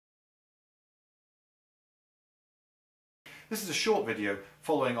This is a short video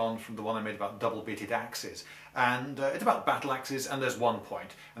following on from the one I made about double-bitted axes, and it's about battle axes, and there's one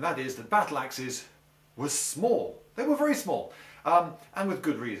point, and that is that battle axes were small. They were very small, and with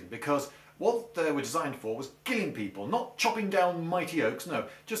good reason, because what they were designed for was killing people, not chopping down mighty oaks, no,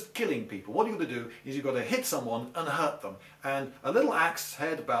 just killing people. What you've got to do is you've got to hit someone and hurt them. And a little axe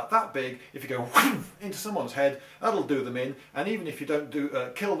head about that big, if you go into someone's head, that'll do them in. And even if you don't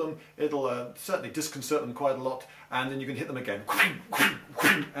kill them, it'll certainly disconcert them quite a lot. And then you can hit them again.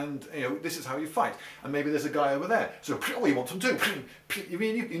 And this is how you fight. And maybe there's a guy over there. So what you want them to do, you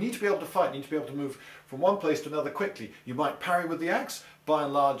need to be able to fight, you need to be able to move from one place to another quickly. You might parry with the axe. By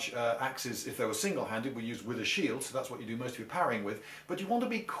and large, axes, if they were single-handed, were used with a shield, so that's what you do most of your parrying with. But you want to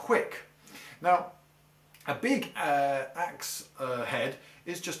be quick. Now, a big axe head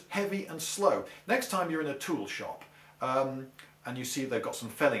is just heavy and slow. Next time you're in a tool shop and you see they've got some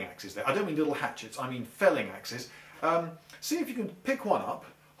felling axes there. I don't mean little hatchets, I mean felling axes. See if you can pick one up,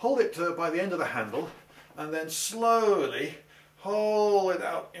 hold it by the end of the handle, and then slowly hold it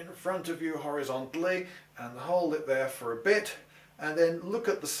out in front of you horizontally and hold it there for a bit. And then look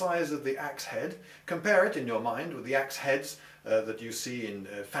at the size of the axe head, compare it in your mind with the axe heads that you see in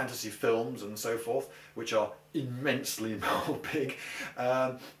fantasy films and so forth, which are immensely big.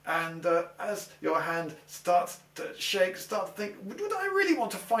 As your hand starts to shake, start to think, would I really want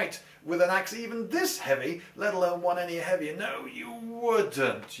to fight with an axe even this heavy, let alone one any heavier? No, you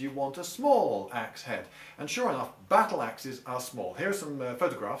wouldn't. You want a small axe head. And sure enough, battle axes are small. Here are some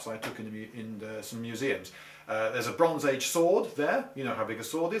photographs I took in some museums. There's a Bronze Age sword there. You know how big a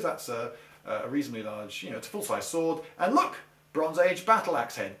sword is. That's a reasonably large, it's a full-size sword. And look, Bronze Age battle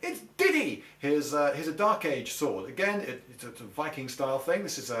axe head. It's Diddy! Here's a Dark Age sword. Again, it's a Viking-style thing.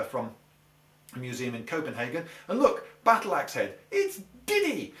 This is from a museum in Copenhagen. And look, battle axe head. It's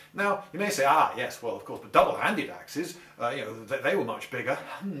Diddy! Now, you may say, yes, well, of course, but double-handed axes, they were much bigger.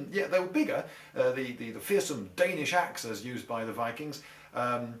 Yeah, they were bigger. The fearsome Danish axe as used by the Vikings.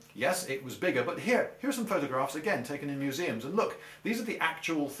 Yes, it was bigger, but here are some photographs, again, taken in museums, and look, these are the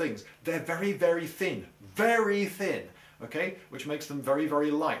actual things. They're very, very thin, okay, which makes them very,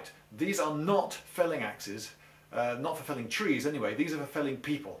 very light. These are not felling axes, not for felling trees anyway, these are for felling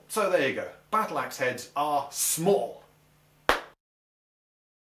people. So there you go, battle axe heads are small.